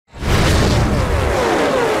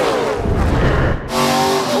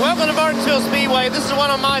Speedway. This is one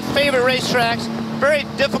of my favorite racetracks. Very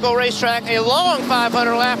difficult racetrack, a long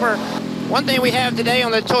 500 lapper. One thing we have today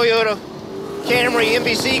on the Toyota Camry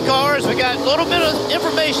MBC cars, we got a little bit of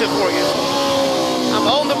information for you. I'm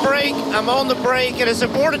on the brake, and it's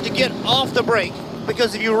important to get off the brake,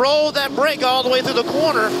 because if you roll that brake all the way through the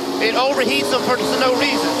corner, it overheats them for no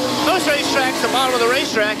reason. Most racetracks, the bottom of the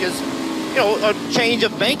racetrack is, you know, a change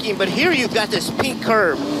of banking, but here you've got this pink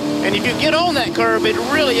curb. And if you get on that curb, it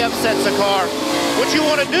really upsets the car. What you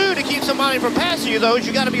want to do to keep somebody from passing you, though, is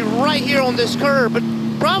you got to be right here on this curb. But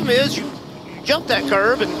the problem is you jump that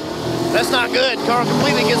curb, and that's not good. The car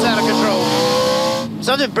completely gets out of control.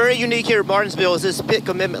 Something very unique here at Martinsville is this pit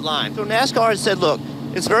commitment line. So NASCAR has said, look,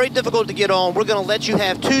 it's very difficult to get on. We're going to let you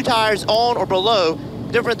have 2 tires on or below,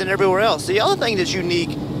 different than everywhere else. The other thing that's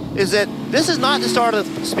unique is that this is not the start of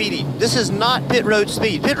speeding. This is not pit road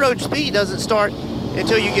speed. Pit road speed doesn't start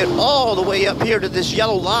until you get all the way up here to this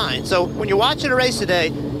yellow line. So when you're watching a race today,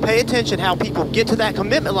 pay attention how people get to that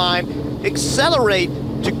commitment line, accelerate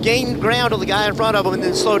to gain ground on the guy in front of them, and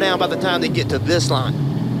then slow down by the time they get to this line.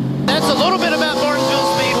 That's a little bit about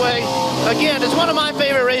Martinsville Speedway. Again, it's one of my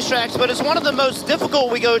favorite racetracks, but it's one of the most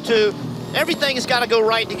difficult we go to. Everything has got to go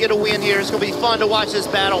right to get a win here. It's going to be fun to watch this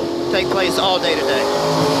battle take place all day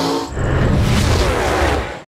today.